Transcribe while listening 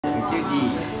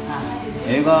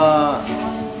애가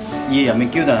이 야매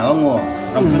끼우다 나가고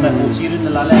그럼 그날 못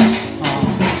지르는 날래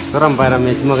Seram pairam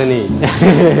ni cuma ni.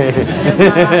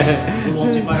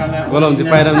 Belum di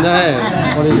pairam dah.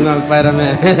 Original pairam ni.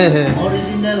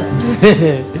 Original.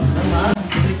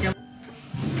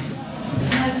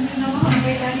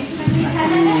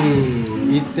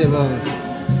 Itu bang.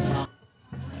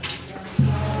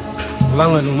 Lang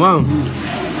lah rumah.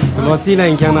 Kalau cina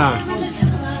yang kena.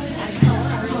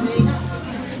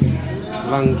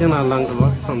 Lang kena lang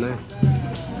kalau sana.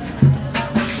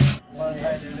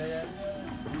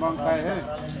 Bang kai hai,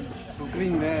 tu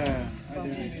kering deh.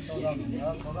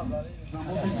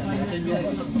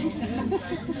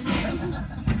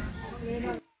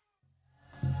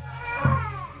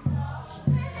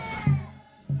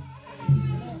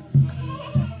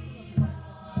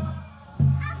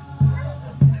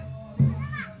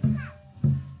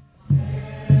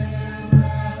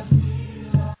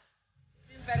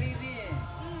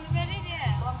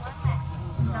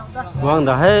 Wang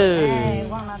dah hai,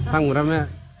 Samziuram ya.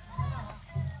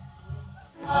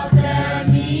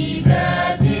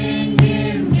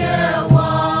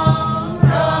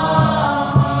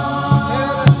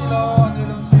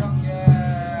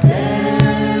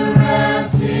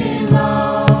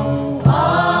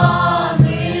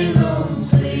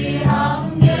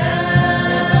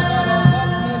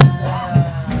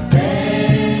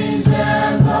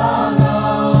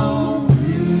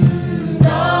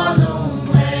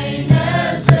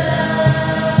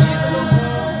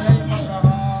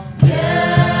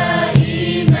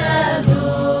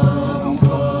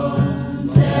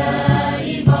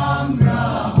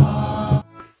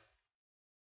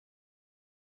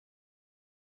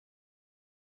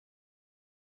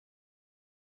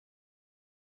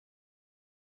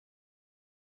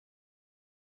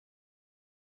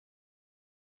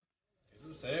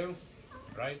 Saya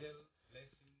bridal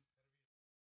blessing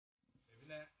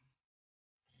service.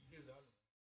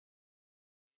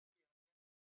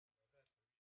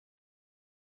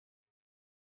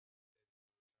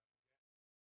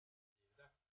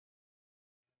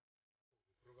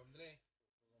 Program ni,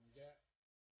 program dia,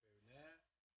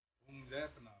 punya, dia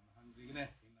pernah hanji ni,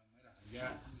 namanya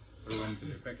dia program tu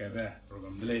pakai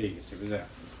program ni service.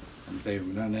 Nanti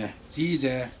punya ni,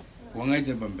 cije. Wangai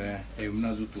je bambe,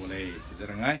 mana zutu le,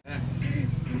 sejarah ngai.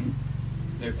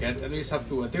 Dekat ni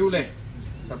sabtu atau le,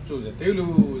 sabtu je,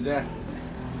 telu je.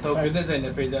 Tahu kita je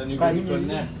ni peja ni kudu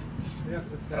ni.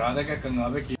 Rada ke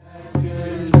kenapa ki?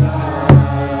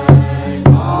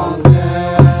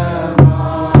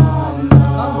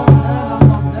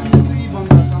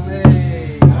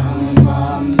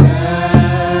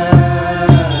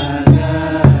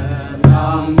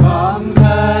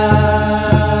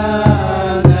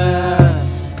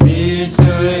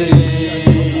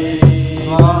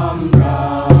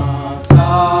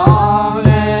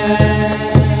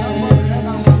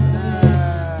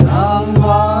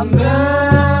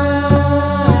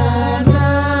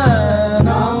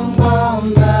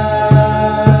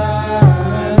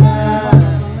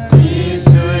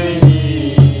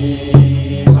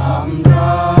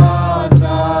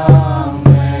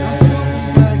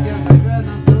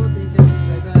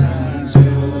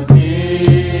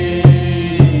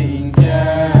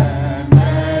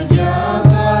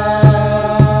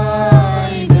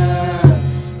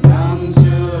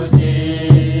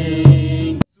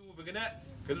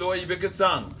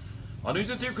 Sang, anu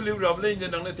itu tiap kali berapa le,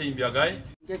 jangan nak tim biagai.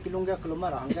 Dia kilong dia kalau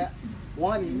marah angka,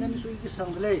 wangan ini ni suai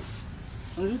kisang le,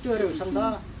 anu itu ada usang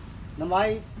dah,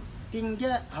 namai tinggi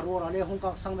haru rale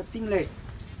hongkak sang beting le,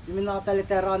 dimana tali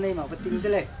terane mah beting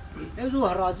le, itu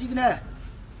harazi kena,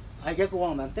 ayah ku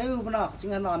wang man, tahu benar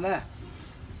singa nama,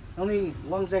 anu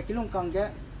wang saya kilong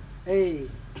kangga,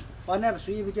 panai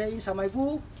suai begitu samai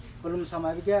ku, belum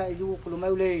samai begitu itu kalau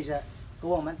mau le je,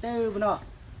 ku wang man tahu benar.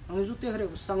 Ang zuti hari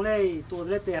usang lay tu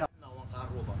le pera. Nawang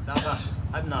karo bang, daga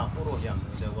adna puro yang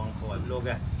je wang kau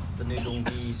loga, tani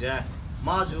lunggi je,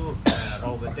 maju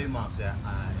rau betul mak je,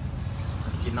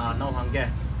 kina nau hangge,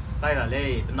 tay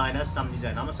le, penai na sam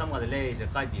je, nama sam ada le je,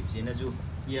 kai bib je na ju,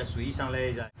 ia sui sang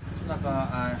le je.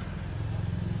 Naka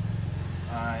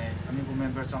ani ku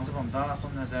member chang je bang,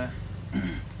 sam na je,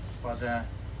 pas je,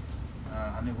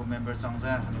 ani ku member chang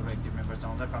je, ani ku active member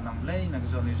chang je, kanam le, nak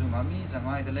jo ni ju mami,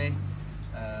 jangai de le.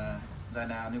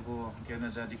 Zana aniku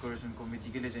kena jadi decoration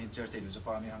committee ke le jadi church itu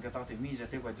sebab ni angkat tak temi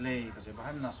jadi buat le kasi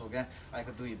bahan naso ke ay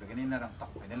kadui begini narang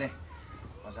tak ini le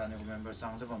pasal aniku member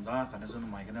sang sebab dah karena zona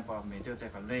mai kena pa media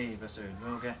te kalau pasal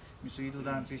lo ke misui itu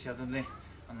dan sui siapa le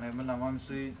angkai mana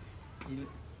misui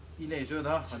ile je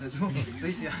dah ada tu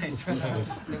sui siapa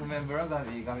aniku member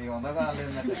kami orang dah le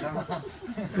nak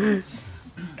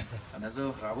karena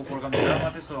so rabu program kita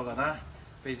mati so kata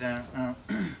peja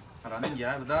ramen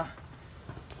ya betul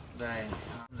đây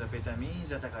giờ peja mi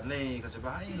giờ ta cắt lấy cái số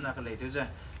bahai là cắt lấy tiêu giờ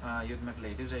yết mắc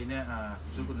lấy tiêu giờ ini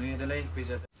số của nuôi đây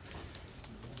peja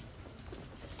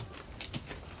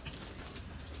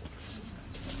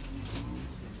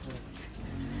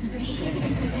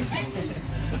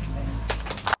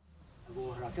Aku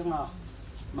rakyat na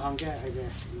mahangga aja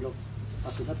blok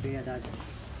pasukan ada aja.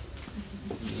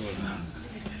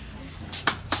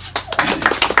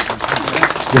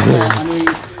 Anu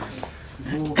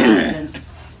bu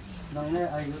nangnya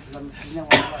ayu dalam yang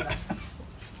apa?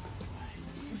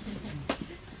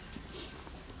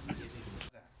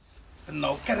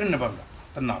 Tenau keren apa?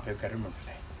 Tenau pe keren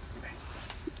mana?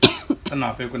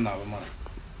 Tenau pe kenapa mana?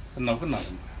 Tenau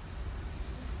kenapa?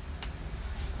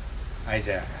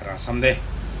 Aja Asamle.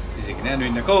 Jadi kena nu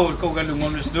indah kau kalau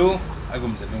ngomong itu, aku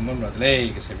mesti ngomong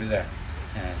lagi ke sebeza.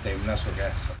 Temna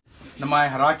suka. Namai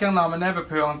harakyang namanya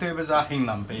berpegang tu beza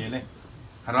hingnam pe le.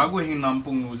 Haragu hingnam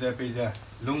pung uza pe ja.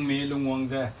 Lung mi lung wang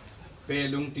ja. Pe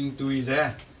lung ting tui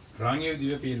ja. Rangiu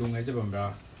dia pe lung aja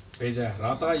bambra. Pe ja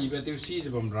rata iba tu si je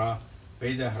bambra.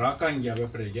 Pe ja harakan dia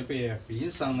berpergi pe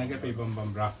insang naga pe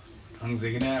bambra. Hang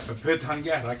zegina berpet hang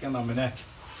dia harakyang namanya.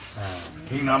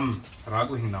 Hingnam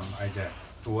ragu hingnam aja.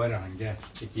 Tua orang dia,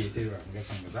 kita orang dia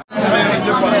sangat.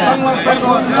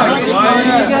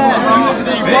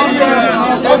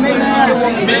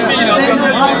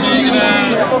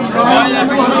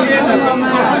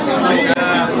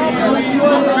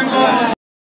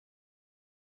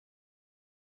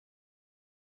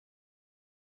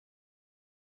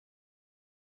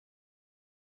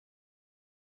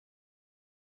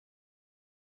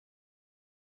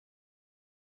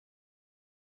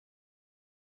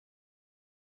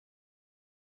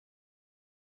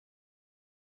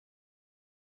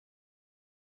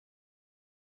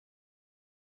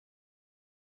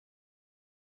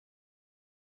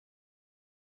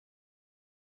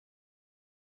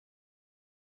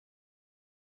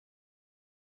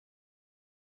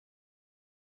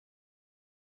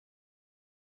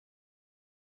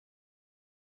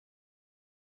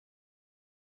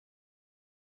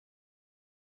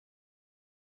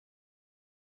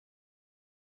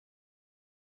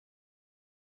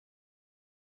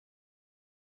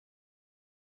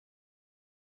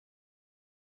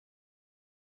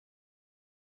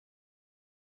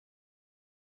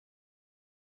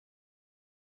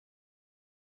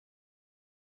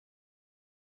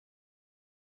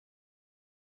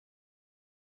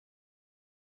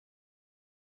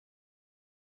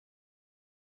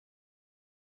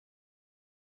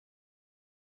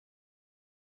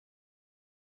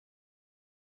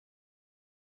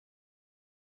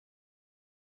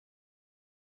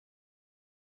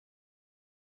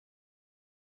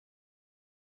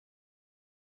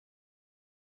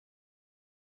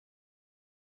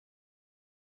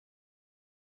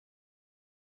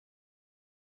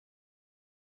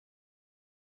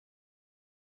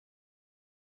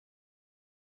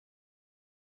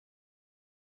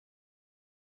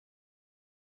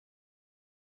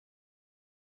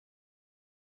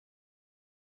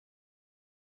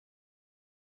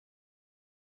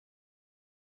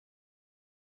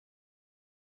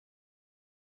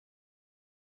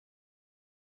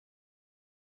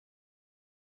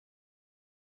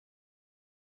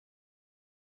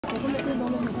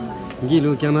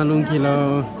 Gilo kena lung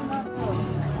kilo.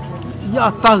 Ya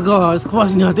taga,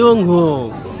 sekwasnya tunggu.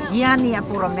 Ya ni apa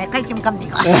orang mereka sim kam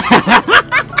dika.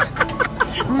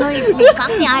 Nui ni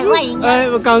kam ni ai wai ni. Eh,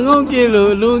 kangong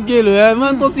kilo, lung kilo,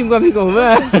 emang tu sim kam dika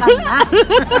mah.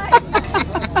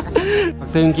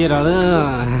 Teng kira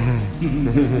lah.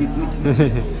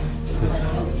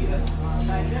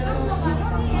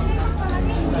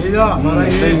 Iya, mana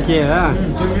ini? Teng kira.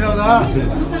 Cemil dah.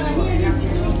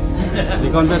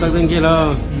 Di kontak tak teng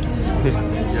kilo.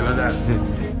 Jalan dah.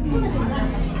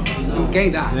 Okay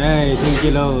dah. Eh, teng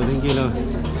kilo. Teng kilo.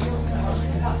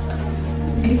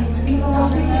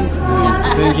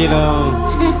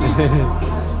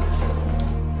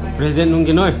 Presiden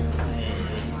mungkin oi.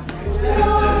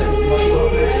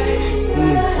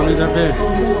 Kalau dah pe.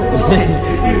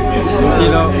 Teng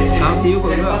kilo. Kau tiu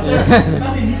kau tu.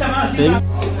 Teng.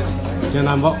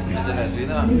 Jangan nampak.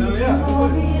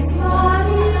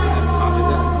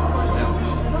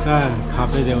 Kan,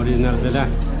 kafe dia original beda.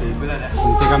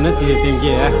 Cakap nanti tinggi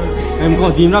ya. Em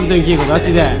kau tim ram tinggi kau dah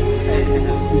tidak.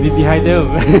 Bibi hai tu.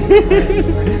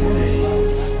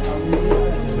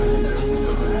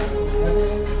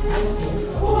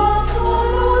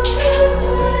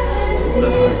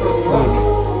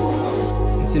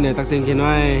 Sini tak tinggi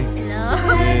noi.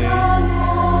 Hello.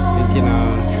 Tinggi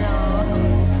noi.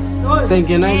 Hello. thank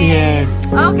you night here.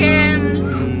 Okay.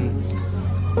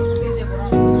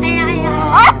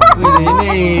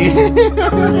 Ini.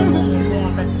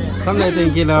 Samle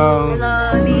thank you lo.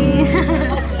 Hello đi.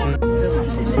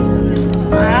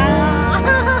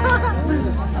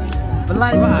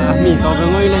 Belai ba. Mi to ke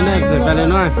ngoi lên này, sẽ lên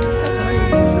nói.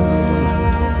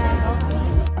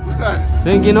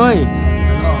 Thank you noi.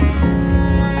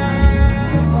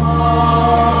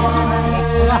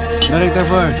 Director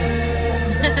for.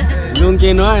 Nung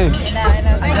kia nói.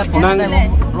 Nang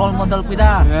role model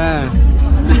kita. Yeah.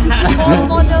 All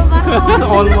model baru.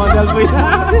 All model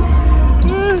kita.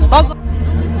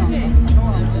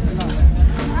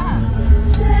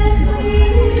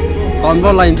 Còn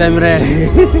bao lạnh time re.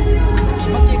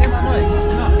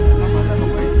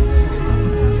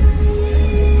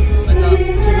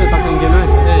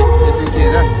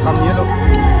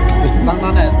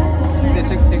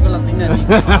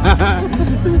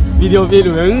 Video phim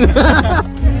đúng.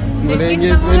 Một lần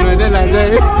nhiều bên nói đây là đây.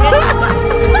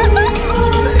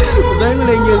 Đấy một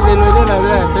lần nhiều bên nói đây là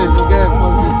đây. Facebook em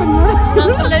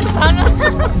Nang lên sana.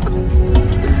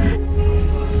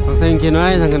 Thank you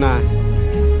nói thằng nào.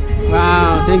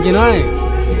 Wow, thank you nói.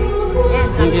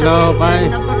 Thank you lo, bye.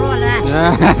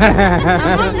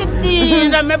 Di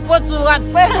na me posugat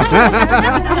pe.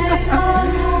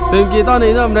 Thank you to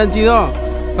này rồi, mình chỉ rồi.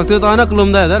 Bác thứ to nó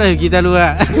lùm đấy, đó là kita luôn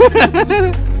à.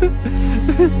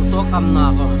 Tôi cầm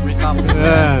nào có recap.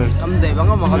 Cầm để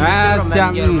bằng mà cầm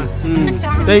Siam.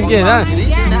 Thank you đó.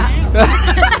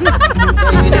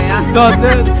 Rồi,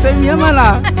 tên miếng mà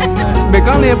là. Mấy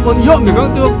con này còn dụng, mấy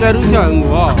con tôi kêu sợ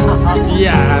ngủ.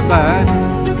 Dạ, ta.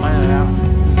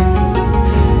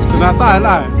 Là ta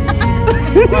lại.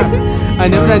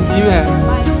 Anh em làm gì mẹ?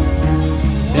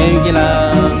 Thank you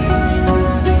là.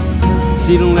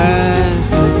 Xin luôn là.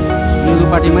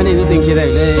 Những party mana itu thank you đấy.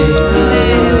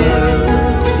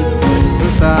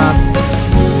 Besar.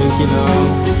 Thank you lo.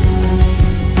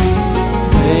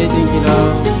 Hey, thank you lo.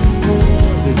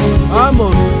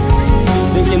 Vamos.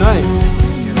 Thank you nói.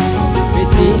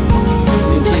 Messi.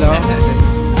 Thank you lo.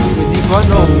 Messi con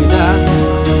đâu người ta.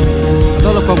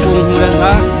 Đó là con bùng lên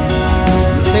đó.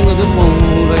 Xem người ta bùng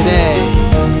rồi đây.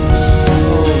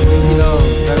 Oh, thank you lo.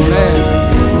 Rồi lên.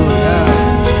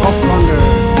 Off corner.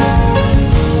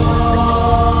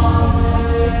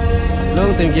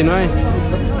 Long thank you nói.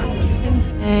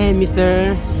 Hey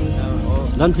Mister,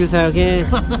 don't feel sad, okay?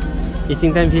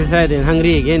 Eating time feel sad and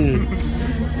hungry again.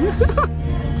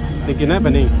 Thank you nói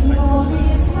bạn ơi.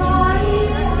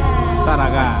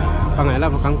 Saraga, pangai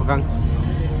lah pakang.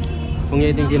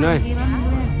 Pangai thank you nói.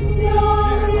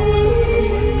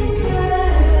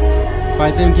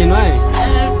 Phải thank you nói.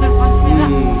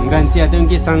 Ganti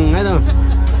thank you sang ấy đâu.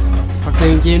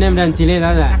 Thank you nem dan chile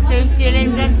đó là. Thank you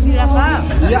dan chile apa?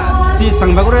 Ya, si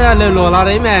sang bagus ya le lo la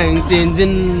đấy mà,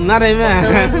 jin na đấy mà.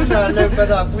 Le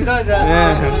pada puida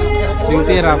ja. Tiếng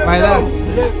tê rap phải đó.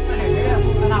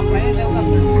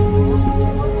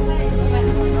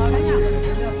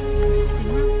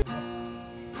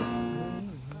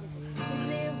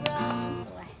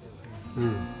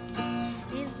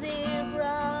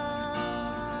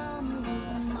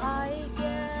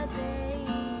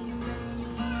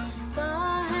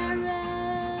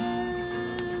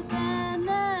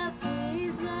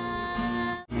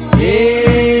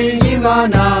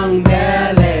 Nang